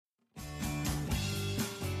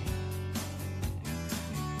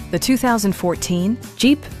the 2014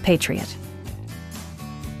 Jeep Patriot.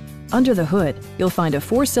 Under the hood, you'll find a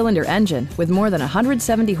 4-cylinder engine with more than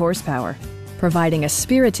 170 horsepower, providing a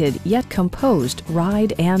spirited yet composed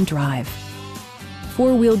ride and drive.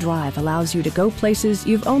 4-wheel drive allows you to go places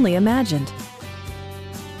you've only imagined.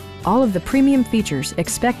 All of the premium features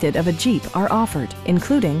expected of a Jeep are offered,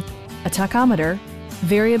 including a tachometer,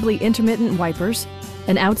 variably intermittent wipers,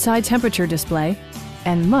 an outside temperature display,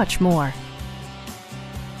 and much more.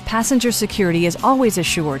 Passenger security is always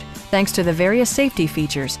assured thanks to the various safety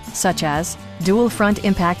features such as dual front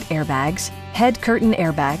impact airbags, head curtain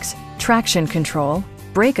airbags, traction control,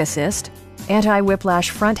 brake assist, anti-whiplash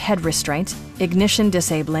front head restraints, ignition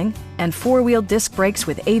disabling, and 4-wheel disc brakes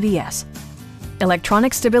with ABS.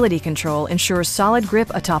 Electronic stability control ensures solid grip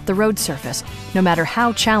atop the road surface, no matter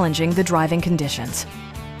how challenging the driving conditions.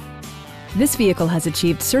 This vehicle has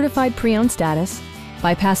achieved certified pre-owned status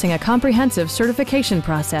by passing a comprehensive certification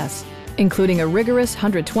process, including a rigorous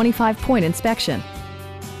 125-point inspection.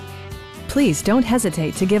 Please don't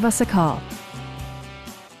hesitate to give us a call.